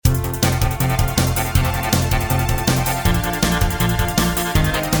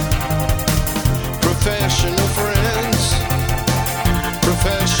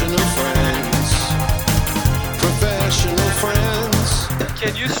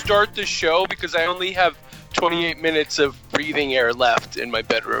start the show because I only have 28 minutes of breathing air left in my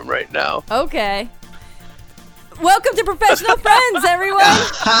bedroom right now. Okay. Welcome to Professional Friends, everyone.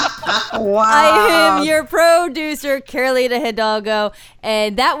 Wow. I am your producer, Carolina Hidalgo,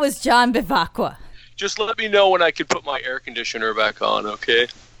 and that was John Bivacqua. Just let me know when I can put my air conditioner back on, okay?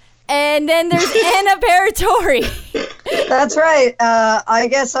 And then there's Anna Paratori. That's right. I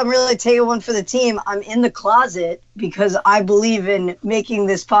guess I'm really taking one for the team. I'm in the closet because I believe in making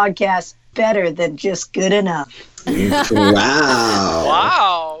this podcast better than just good enough. Wow.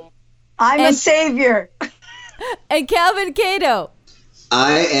 Wow. I'm a savior. And Calvin Cato.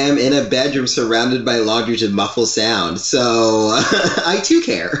 I am in a bedroom surrounded by laundry to muffle sound, so I too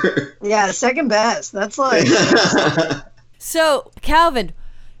care. Yeah, second best. That's like... So, Calvin,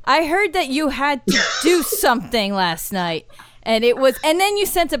 I heard that you had to do something last night, and then you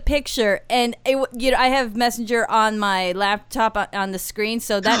sent a picture, and I have Messenger on my laptop on the screen,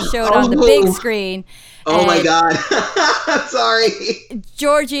 so that showed on the big screen. Oh my God. I'm sorry.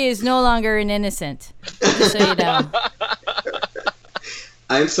 Georgie is no longer an innocent, just so you know.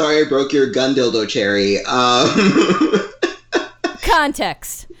 I'm sorry I broke your gun dildo, Cherry.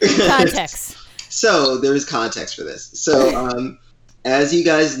 Context. So there's context for this. So as you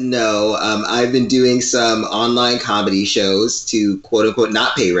guys know, I've been doing some online comedy shows to quote unquote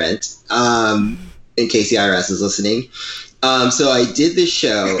not pay rent, in case the IRS is listening. So I did this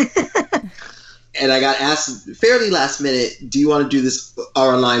show and I got asked fairly last minute, do you want to do this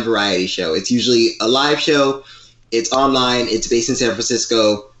online variety show? It's usually a live show. It's online. It's based in San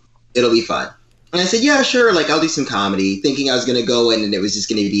Francisco. It'll be fun. And I said, yeah, sure. Like, I'll do some comedy, thinking I was going to go in and it was just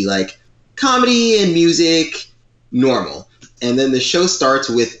going to be like comedy and music, normal. And then the show starts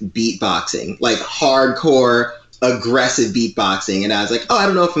with beatboxing, like hardcore, aggressive beatboxing. And I was like, oh, I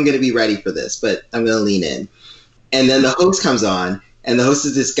don't know if I'm going to be ready for this, but I'm going to lean in. And then the host comes on, and the host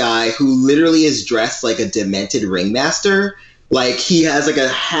is this guy who literally is dressed like a demented ringmaster. Like, he has like a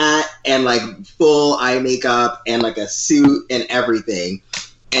hat and like full eye makeup and like a suit and everything.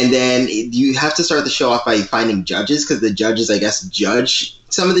 And then you have to start the show off by finding judges, because the judges, I guess, judge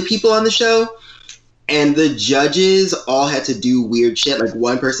some of the people on the show. And the judges all had to do weird shit. Like,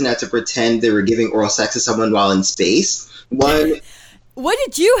 one person had to pretend they were giving oral sex to someone while in space. What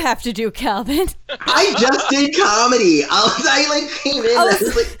did you have to do, Calvin? I just did comedy. I came in.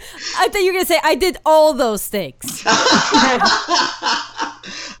 I thought you were going to say, I did all those things.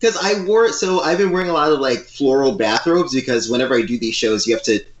 Because I've been wearing a lot of like floral bathrobes, because whenever I do these shows, you have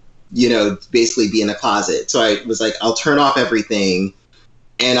to, basically be in a closet. So I was like, I'll turn off everything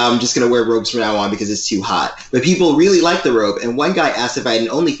and I'm just going to wear robes from now on because it's too hot. But people really like the robe. And one guy asked if I had an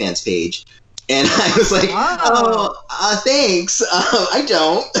OnlyFans page. And I was like, thanks. I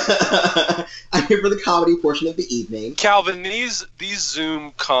don't. I'm here for the comedy portion of the evening. Calvin, these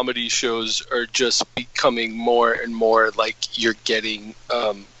Zoom comedy shows are just becoming more and more like you're getting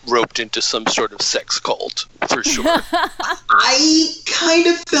roped into some sort of sex cult, for sure. I kind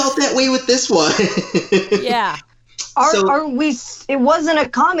of felt that way with this one. Yeah. It wasn't a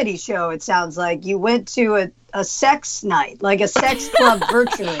comedy show, it sounds like. You went to a sex night, like a sex club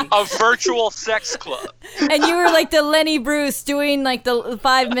virtually. A virtual sex club. And you were like the Lenny Bruce doing like the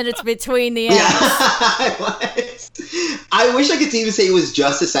 5 minutes between the acts. Yeah, I was. I wish I could even say it was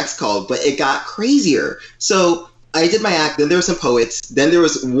just a sex cult, but it got crazier. So I did my act, then there were some poets, then there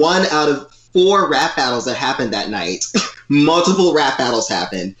was 1 out of 4 rap battles that happened that night. Multiple rap battles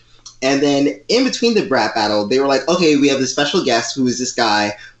happened. And then in between the rap battle, they were like, okay, we have this special guest who is this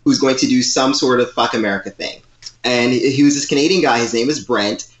guy who's going to do some sort of fuck America thing. And he was this Canadian guy. His name is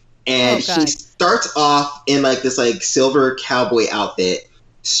Brent. And he starts off in like this like silver cowboy outfit,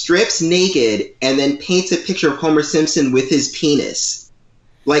 strips naked, and then paints a picture of Homer Simpson with his penis.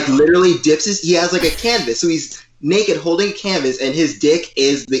 Like literally he has like a canvas. So he's naked holding a canvas and his dick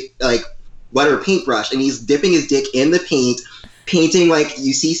is the like whatever paintbrush. And he's dipping his dick in the paint, painting like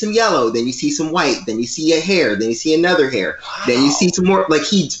you see some yellow, then you see some white, then you see a hair, then you see another hair, then you see some more. Like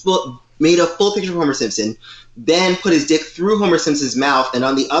he made a full picture of Homer Simpson, then put his dick through Homer Simpson's mouth, and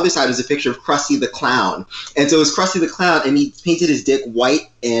on the other side was a picture of Krusty the Clown. And so it was Krusty the Clown, and he painted his dick white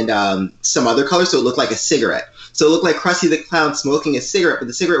and some other color, so it looked like a cigarette. So it looked like Krusty the Clown smoking a cigarette, but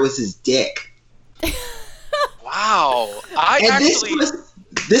the cigarette was his dick. Wow.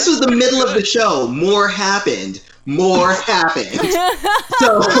 This was the middle of the show. More happened.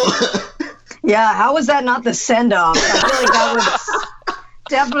 So yeah, how was that not the send-off? I feel like that would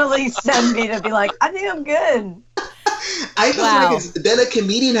definitely send me to be like, I think I'm good. I felt like then a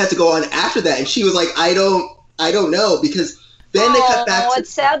comedian had to go on after that, and she was like, I don't know, because then they cut back to...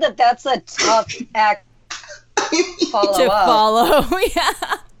 it's sad that's a tough act to follow. Yeah.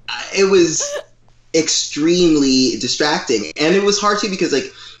 it was extremely distracting, and it was hard too because,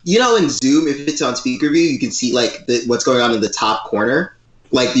 like, you know, in Zoom, if it's on speaker view, you can see like what's going on in the top corner.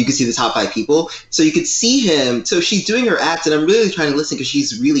 Like, you can see the top 5 people. So you could see him. So she's doing her act, and I'm really trying to listen because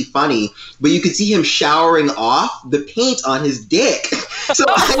she's really funny. But you could see him showering off the paint on his dick. So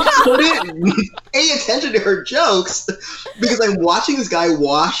I couldn't pay attention to her jokes because I'm watching this guy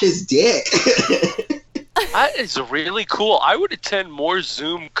wash his dick. That is really cool. I would attend more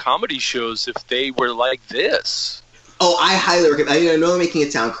Zoom comedy shows if they were like this. Oh, I highly recommend. I know I'm making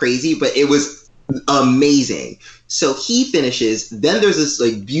it sound crazy, but it was amazing. So he finishes. Then there's this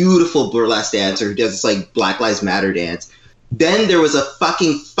like beautiful burlesque dancer who does this like Black Lives Matter dance. Then there was a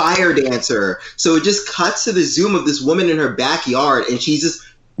fucking fire dancer. So it just cuts to the zoom of this woman in her backyard, and she's just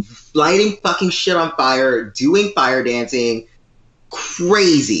lighting fucking shit on fire, doing fire dancing,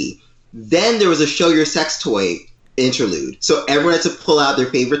 crazy. Then there was a show your sex toy interlude. So everyone had to pull out their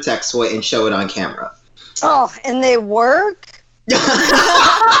favorite sex toy and show it on camera. Oh, and they work?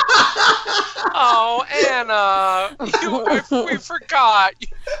 Oh, Anna, we forgot.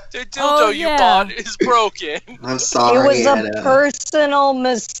 The dildo you bought is broken. I'm sorry, It was Anna. a personal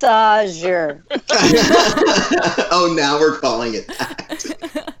massager. Oh, now we're calling it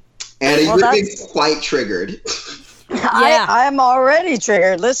that. Anna, Well, you've been quite triggered. Yeah. I'm already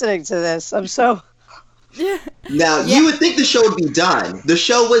triggered listening to this. I'm so... Now, you would think the show would be done. The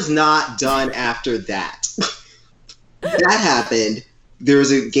show was not done after that. That happened. There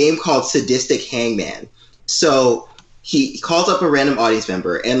was a game called Sadistic Hangman. So he calls up a random audience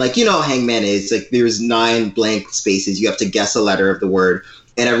member, and like, you know how Hangman is, like, there's 9 blank spaces. You have to guess a letter of the word,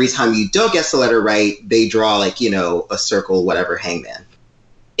 and every time you don't guess the letter right, they draw, like, you know, a circle, whatever, Hangman.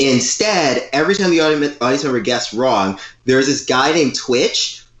 Instead, every time the audience member guessed wrong, there's this guy named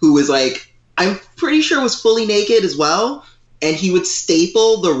Twitch who was like, I'm pretty sure was fully naked as well, and he would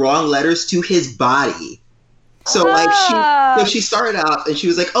staple the wrong letters to his body. So like she started out and she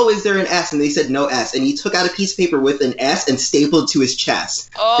was like, "Oh, is there an S?" And they said no S. And he took out a piece of paper with an S and stapled to his chest.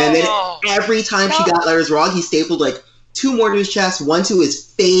 Oh. And then every time she got letters wrong, he stapled like 2 more to his chest, 1 to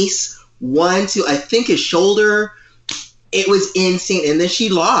his face, 1 to I think his shoulder. It was insane. And then she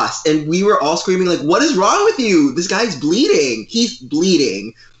lost, and we were all screaming like, "What is wrong with you? This guy's bleeding. He's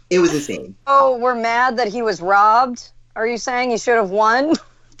bleeding." It was insane. Oh, we're mad that he was robbed? Are you saying he should have won?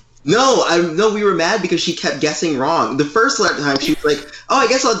 No, we were mad because she kept guessing wrong. The first time she was like, "Oh, I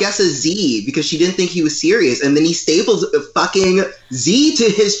guess I'll guess a Z," because she didn't think he was serious. And then he stapled a fucking Z to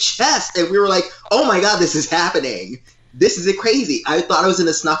his chest. And we were like, "Oh my God, this is happening. This is crazy." I thought I was in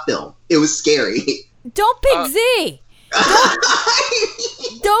a snuff film. It was scary. Don't pick Z.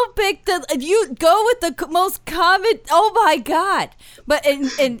 Don't pick you go with the most common. Oh my God. But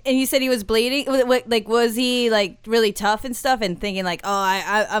and you said he was bleeding. Like, was he like really tough and stuff and thinking like, "Oh,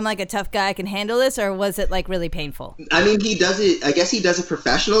 I'm like a tough guy, I can handle this," or was it like really painful? I mean, he does it. I guess he does it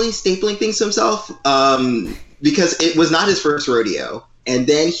professionally, stapling things to himself, because it was not his first rodeo. And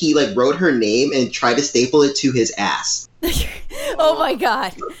then he like wrote her name and tried to staple it to his ass. Oh my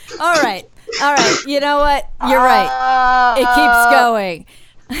God. All right. You know what? You're right. It keeps going.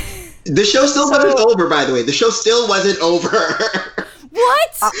 The show still wasn't over, by the way. The show still wasn't over.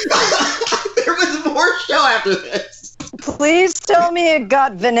 What? There was more show after this. Please tell me it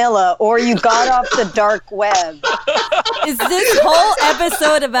got vanilla or you got off the dark web. Is this whole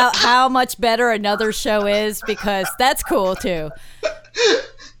episode about how much better another show is? Because that's cool too.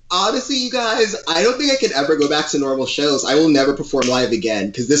 Honestly, you guys, I don't think I can ever go back to normal shows. I will never perform live again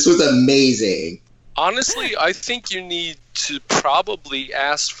because this was amazing. Honestly, I think you need to probably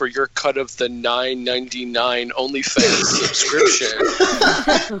ask for your cut of the $9.99 OnlyFans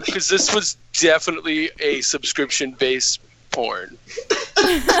subscription, because this was definitely a subscription-based porn.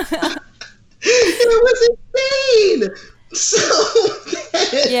 It was insane. So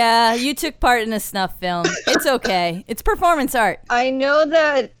Yeah, you took part in a snuff film. It's okay. It's performance art. I know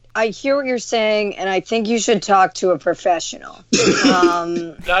that I hear what you're saying, and I think you should talk to a professional.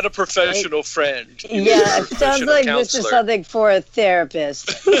 Not a professional friend. Yeah, it sounds like this is something for a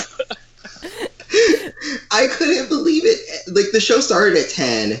therapist. I couldn't believe it. Like, the show started at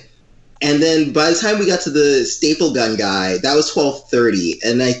 10, and then by the time we got to the staple gun guy, that was 12:30.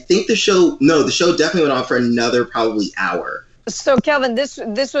 And I think the show definitely went on for another probably hour. So, Kelvin, this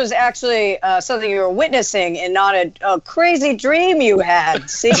was actually something you were witnessing and not a crazy dream you had,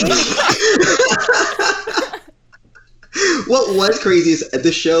 see? What was crazy is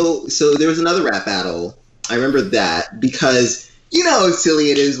the show, so there was another rap battle. I remember that because you know how silly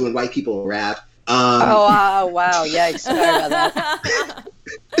it is when white people rap. Wow, yikes, sorry about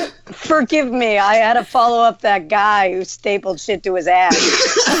that. Forgive me. I had to follow up that guy who stapled shit to his ass.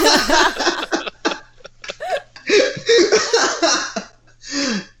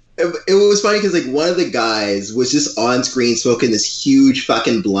 It was funny because like one of the guys was just on screen smoking this huge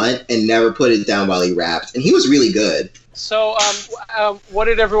fucking blunt and never put it down while he rapped, and he was really good. So, what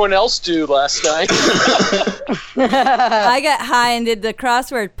did everyone else do last night? I got high and did the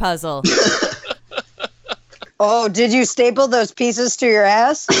crossword puzzle. Oh, did you staple those pieces to your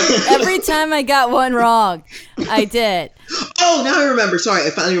ass? Every time I got one wrong, I did. Oh, now I remember. Sorry, I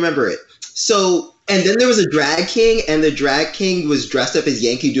finally remember it. So, and then there was a drag king, and the drag king was dressed up as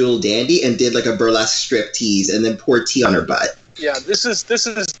Yankee Doodle Dandy and did like a burlesque strip tease and then poured tea on her butt. Yeah, this is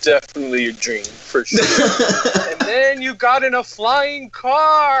definitely a dream for sure. And then you got in a flying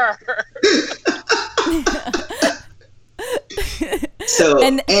car. So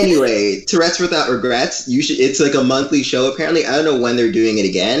anyway, Tourette's Without Regrets. It's like a monthly show. Apparently, I don't know when they're doing it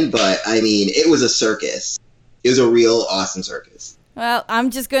again, but I mean, it was a circus. It was a real awesome circus. Well, I'm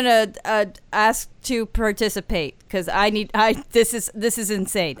just gonna ask to participate because this is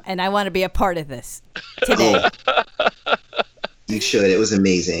insane, and I want to be a part of this today. You should. It was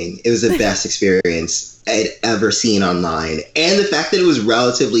amazing. It was the best experience I'd ever seen online, and the fact that it was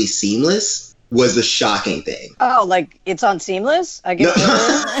relatively seamless was the shocking thing. Oh, like it's on Seamless? I guess. No.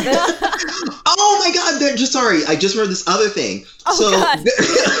 Oh my God! Sorry, I just remembered this other thing. Oh God.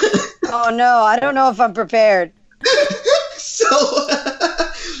 Oh no, I don't know if I'm prepared.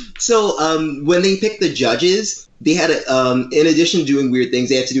 So when they picked the judges, they had in addition to doing weird things,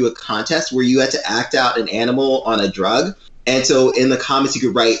 they had to do a contest where you had to act out an animal on a drug. And so in the comments, you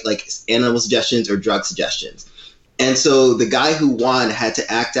could write like animal suggestions or drug suggestions. And so the guy who won had to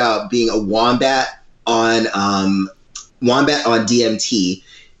act out being a wombat on DMT.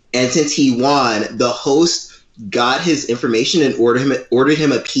 And since he won, the host got his information and ordered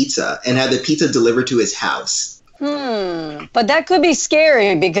him a pizza and had the pizza delivered to his house. But that could be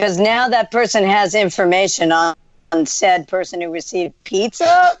scary because now that person has information on said person who received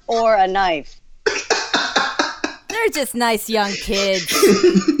pizza or a knife. They're just nice young kids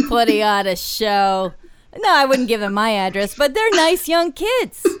putting on a show. No, I wouldn't give them my address, but they're nice young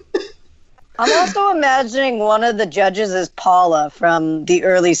kids. I'm also imagining one of the judges is Paula from the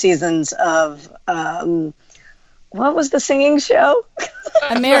early seasons of, what was the singing show?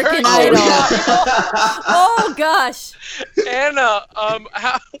 American Idol. Oh, gosh. Anna,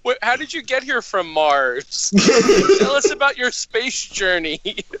 how did you get here from Mars? Tell us about your space journey.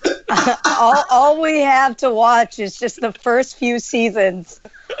 all we have to watch is just the first few seasons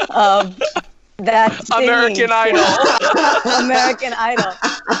of that American Idol. American Idol.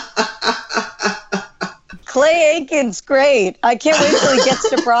 Clay Aiken's great. I can't wait till he gets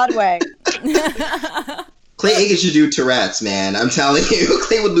to Broadway. Clay Aiken should do Tourette's, man. I'm telling you,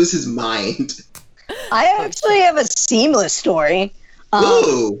 Clay would lose his mind. I actually have a Seamless story.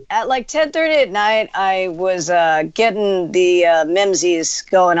 At like 10:30 at night, I was getting the mimsies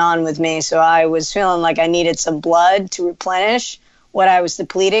going on with me, so I was feeling like I needed some blood to replenish what I was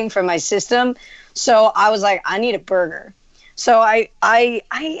depleting from my system. So I was like, I need a burger. So I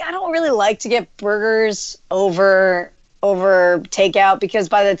don't really like to get burgers over takeout because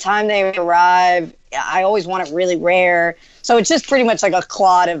by the time they arrive, I always want it really rare. So it's just pretty much like a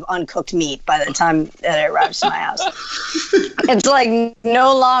clod of uncooked meat by the time that it arrives to my house. It's like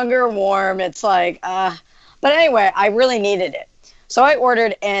no longer warm. It's like, but anyway, I really needed it. So I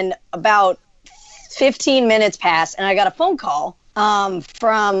ordered and about 15 minutes passed and I got a phone call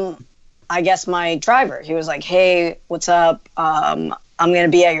from, I guess, my driver. He was like, hey, what's up? I'm going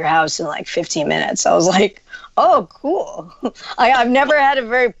to be at your house in like 15 minutes. I was like, oh, cool. I've never had a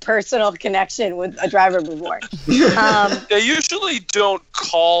very personal connection with a driver before. They usually don't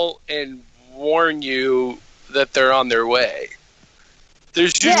call and warn you that they're on their way.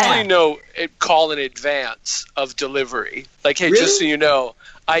 There's usually no call in advance of delivery. Like, hey, just so you know,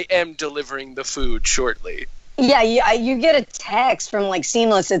 I am delivering the food shortly. Yeah, you get a text from like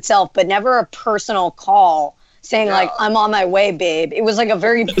Seamless itself, but never a personal call saying like, I'm on my way, babe. It was like a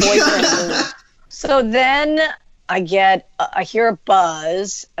very boyfriend move. So then I hear a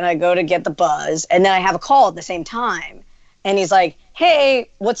buzz and I go to get the buzz and then I have a call at the same time. And he's like, hey,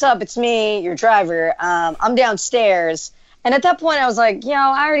 what's up? It's me, your driver. I'm downstairs. And at that point I was like,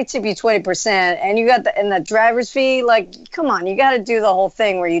 I already tipped you 20% and you got the driver's fee. Like, come on, you got to do the whole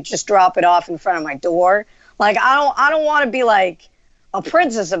thing where you just drop it off in front of my door. Like, I don't want to be like a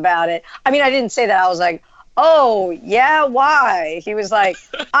princess about it. I mean, I didn't say that. I was like, oh, yeah, why? He was like,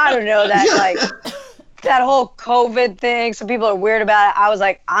 I don't know, that like that whole COVID thing. Some people are weird about it. I was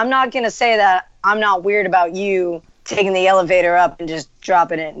like, I'm not going to say that I'm not weird about you taking the elevator up and just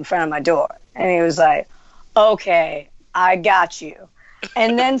dropping it in front of my door. And he was like, okay, I got you.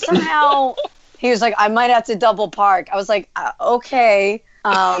 And then somehow he was like, I might have to double park. I was like, okay.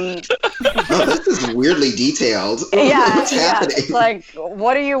 Oh, this is weirdly detailed. Yeah, What's happening? It's like,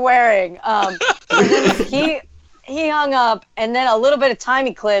 what are you wearing? And then he hung up, and then a little bit of time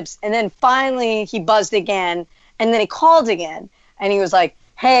eclipse, and then finally he buzzed again, and then he called again, and he was like,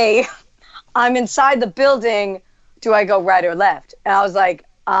 hey, I'm inside the building. Do I go right or left? And I was like,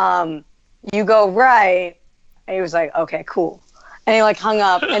 you go right. And he was like, okay, cool. And he like hung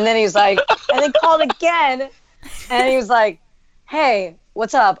up, and then he was like, and then called again, and he was like, hey,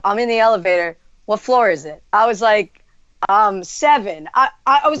 what's up? I'm in the elevator. What floor is it? I was like, 7. I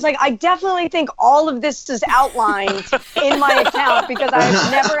was like, I definitely think all of this is outlined in my account because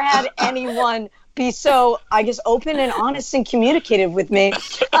I've never had anyone be so, I guess, open and honest and communicative with me.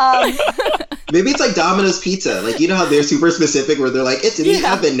 Maybe it's like Domino's Pizza. Like, you know how they're super specific where they're like, it's in the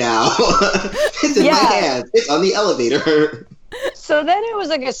oven now. It's in my hands. It's on the elevator. So then it was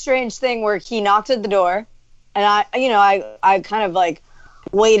like a strange thing where he knocked at the door, and I kind of like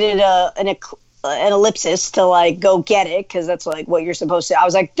waited an ellipsis to like go get it because that's like what you're supposed to. I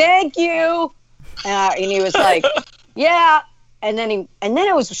was like, thank you, and he was like, yeah. And then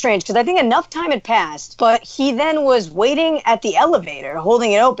it was strange because I think enough time had passed, but he then was waiting at the elevator,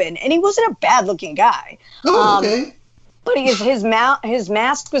 holding it open, and he wasn't a bad-looking guy. Oh, okay. But his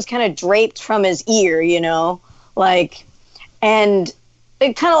mask was kind of draped from his ear, like, and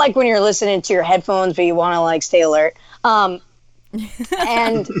it kind of like when you're listening to your headphones, but you want to like stay alert. And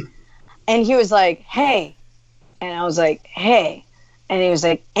he was like, hey, and I was like, hey, and he was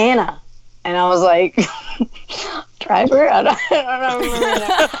like, Anna, and I was like. Driver? I don't remember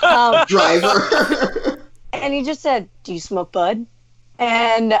that. Driver. And he just said, do you smoke bud?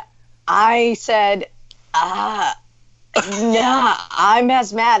 And I said, nah, I'm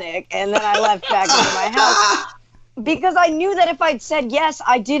asthmatic. And then I left back into my house. Because I knew that if I'd said yes,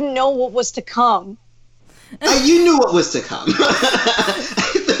 I didn't know what was to come. You knew what was to come. I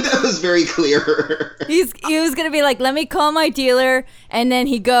think that was very clear. He was going to be like, let me call my dealer. And then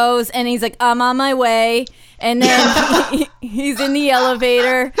he goes and he's like, I'm on my way. And then he's in the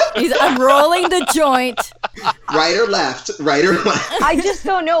elevator. He's unrolling the joint. Right or left? Right or left? I just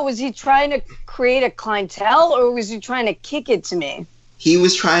don't know. Was he trying to create a clientele or was he trying to kick it to me? He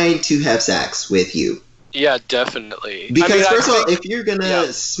was trying to have sex with you. Yeah, definitely. Because first of all, if you're going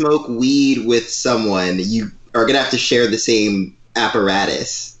to smoke weed with someone, you are going to have to share the same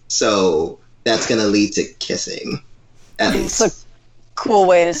apparatus. So that's going to lead to kissing. At least. It's a cool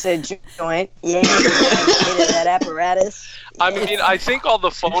way to say joint. Yeah, that apparatus. I mean, I think all the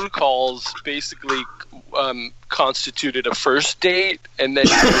phone calls basically constituted a first date. And then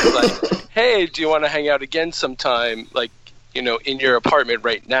he was like, hey, do you want to hang out again sometime? Like, in your apartment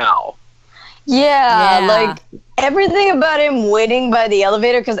right now. Yeah, like everything about him waiting by the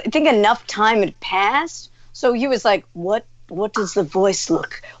elevator, because I think enough time had passed. So he was like, what does the voice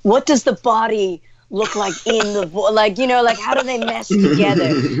look? What does the body look like in the voice? Like, like how do they mesh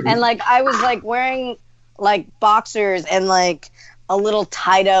together? And like I was like wearing like boxers and like a little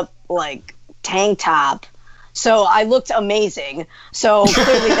tied up like tank top. So I looked amazing. So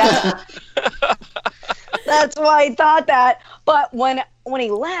clearly that's why I thought that. But when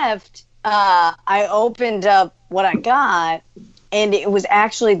he left, I opened up what I got, and it was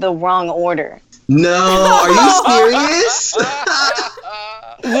actually the wrong order. No, are you serious?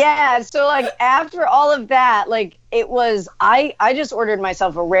 Yeah, so like after all of that, like it was, I just ordered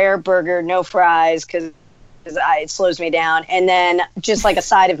myself a rare burger, no fries, because it slows me down, and then just like a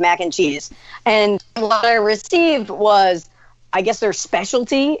side of mac and cheese. And what I received was, I guess their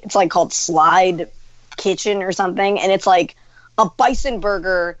specialty, it's like called Slide Kitchen or something, and it's like a bison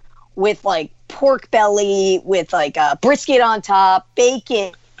burger with like pork belly with like a brisket on top,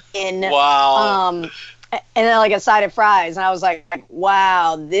 bacon. Wow. And then like a side of fries. And I was like,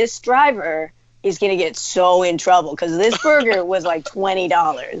 wow, this driver is going to get so in trouble because this burger was like $20.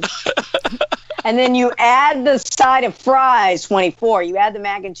 And then you add the side of fries, $24. You add the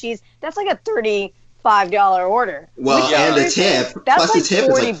mac and cheese. That's like a $35 order. Well, and the tip. That's plus like the tip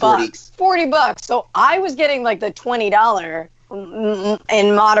 $40. is like $40. So I was getting like the $20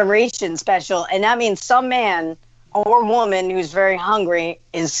 in moderation special. And that means some man or woman who's very hungry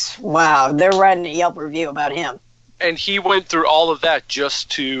is, wow, they're writing a Yelp review about him. And he went through all of that just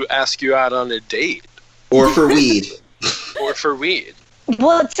to ask you out on a date. Or for weed. Or for weed.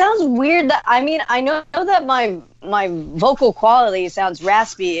 Well, it sounds weird that, I mean, I know that my vocal quality sounds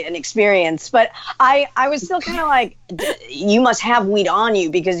raspy and experienced, but I was still kind of like, you must have weed on you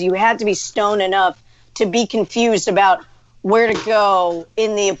because you had to be stoned enough to be confused about where to go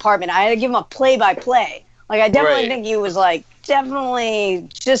in the apartment. I had to give him a play-by-play. Like, I definitely think he was, like, definitely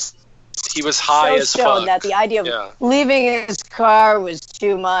just... He was high as fuck. That the idea of leaving his car was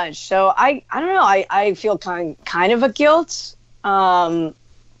too much. So, I don't know. I feel kind of a guilt.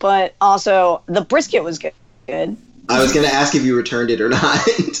 But also, the brisket was good. I was going to ask if you returned it or not.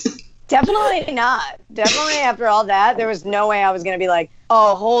 Definitely not. Definitely after all that, there was no way I was going to be like,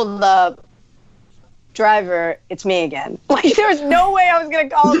 oh, hold up, driver, it's me again. Like, there was no way I was going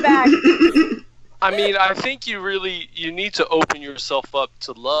to call him back. I mean, I think you need to open yourself up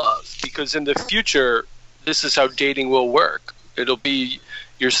to love, because in the future, this is how dating will work. It'll be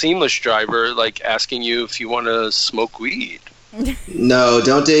your Seamless driver, like, asking you if you want to smoke weed. No,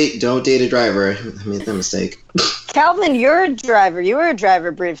 don't date a driver. I made that mistake. Calvin, you're a driver. You were a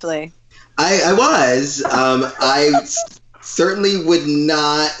driver briefly. I was. I certainly would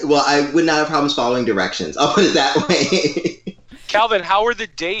not. Well, I would not have problems following directions. I'll put it that way. Calvin, how are the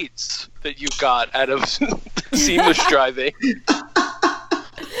dates that you got out of Seamless driving?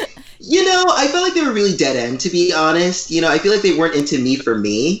 You know, I felt like they were really dead end, to be honest. You know, I feel like they weren't into me for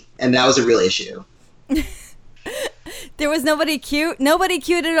me, and that was a real issue. There was nobody cute? Nobody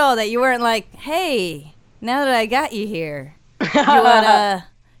cute at all that you weren't like, hey, now that I got you here, you want to,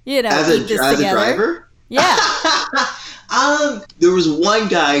 eat this together? As a driver? Yeah. There was one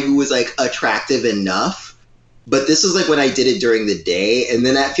guy who was, like, attractive enough, but this was, like, when I did it during the day, and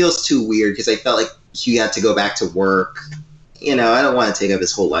then that feels too weird because I felt like he had to go back to work. You know, I don't want to take up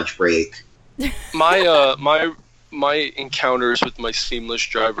his whole lunch break. My encounters with my Seamless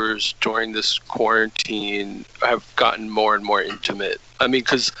drivers during this quarantine have gotten more and more intimate. I mean,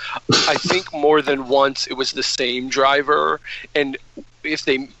 because I think more than once it was the same driver, and if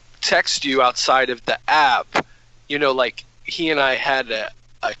they text you outside of the app, you know, like, he and I had a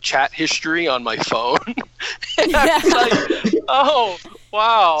chat history on my phone. And I was like, oh,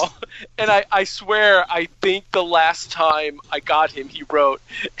 wow. And I swear, I think the last time I got him, he wrote,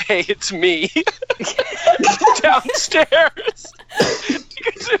 hey, it's me, downstairs.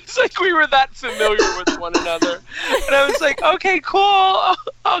 Because it was like we were that familiar with one another. And I was like, okay, cool.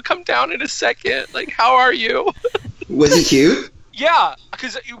 I'll come down in a second. Like, how are you? Was he cute? Yeah,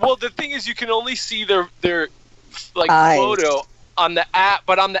 because, well, the thing is, you can only see their like, photo on the app,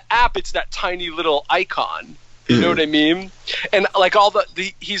 but on the app, it's that tiny little icon. You know what I mean? And, like, all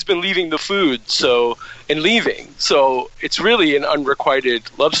he's been leaving the food, and leaving. So it's really an unrequited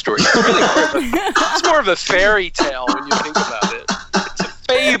love story. It's really more of a fairy tale when you think about it. It's a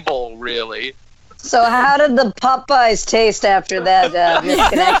fable, really. So how did the Popeyes taste after that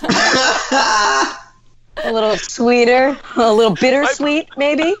misconnection? A little sweeter, a little bittersweet,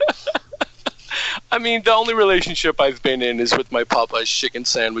 maybe? I mean, the only relationship I've been in is with my Popeyes chicken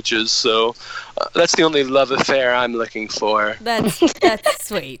sandwiches, so that's the only love affair I'm looking for. That's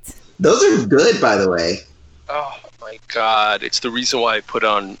sweet. Those are good, by the way. Oh, my God. It's the reason why I put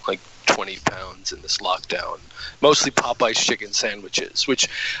on, like, 20 pounds in this lockdown. Mostly Popeyes chicken sandwiches, which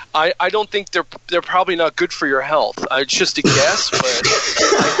I don't think they're probably not good for your health. It's just a guess, but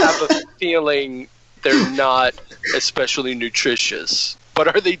I have a feeling they're not especially nutritious.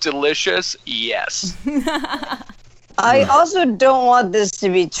 But are they delicious? Yes. I also don't want this to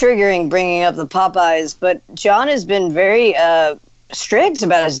be triggering bringing up the Popeyes, but John has been very strict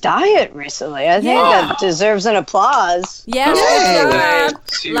about his diet recently. I think that deserves an applause. Yeah,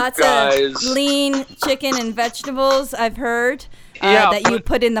 lots of lean chicken and vegetables, I've heard. That you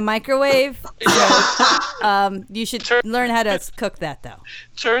put in the microwave. So, you should learn how to cook that, though.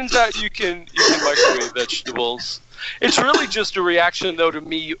 Turns out you can microwave vegetables. It's really just a reaction, though, to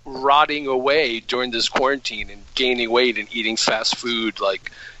me rotting away during this quarantine and gaining weight and eating fast food,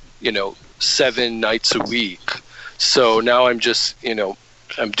 like, 7 nights a week. So now I'm just,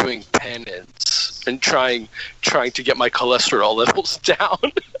 I'm doing penance and trying to get my cholesterol levels down.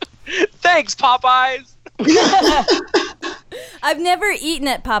 Thanks, Popeyes. I've never eaten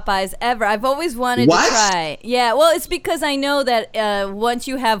at Popeyes ever. I've always wanted to try. Yeah, well, it's because I know that once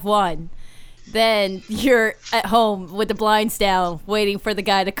you have one, then you're at home with the blinds down waiting for the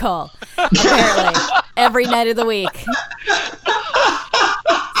guy to call, apparently, every night of the week.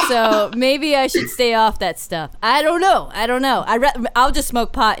 So maybe I should stay off that stuff. I don't know. I'll just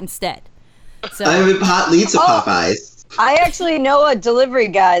smoke pot instead. So. I mean, pot leads to Popeyes. I actually know a delivery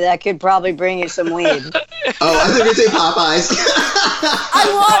guy that could probably bring you some weed. Oh, I thought you were going to say Popeyes. I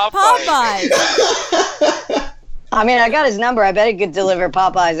want Popeyes. I mean, I got his number. I bet he could deliver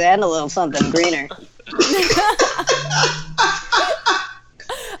Popeyes and a little something greener.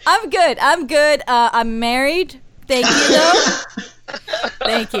 I'm good. I'm married. Thank you, though.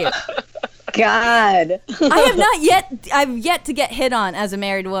 Thank you. God. I've yet to get hit on as a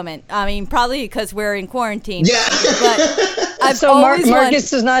married woman. I mean, probably because we're in quarantine. Yeah. But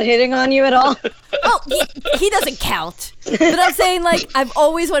Marcus is not hitting on you at all? Oh, he doesn't count. But I'm saying, like, I've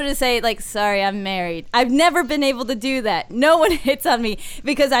always wanted to say, like, sorry, I'm married. I've never been able to do that. No one hits on me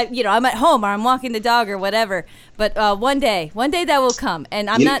because I'm at home or I'm walking the dog or whatever. But one day that will come. And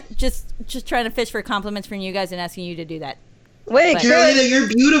I'm not just trying to fish for compliments from you guys and asking you to do that. Wait, Carolina, you're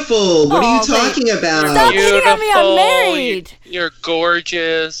beautiful. What are you talking about? Stop hitting on me. I'm married. You're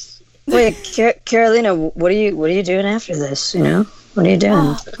gorgeous. Wait, Carolina, what are you doing after this? You know, what are you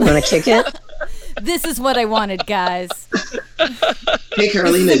doing? You want to kick it? This is what I wanted, guys. Hey,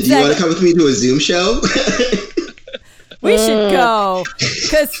 Carolina, do you want to come with me to a Zoom show? We should go,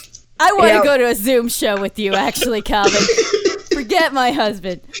 because I want to go to a Zoom show with you, actually, Calvin. Forget my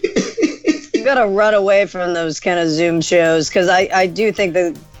husband. You gotta run away from those kind of Zoom shows, because I do think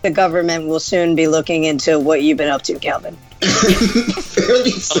that the government will soon be looking into what you've been up to, Calvin.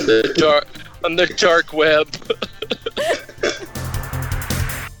 Fairly soon. On the dark web.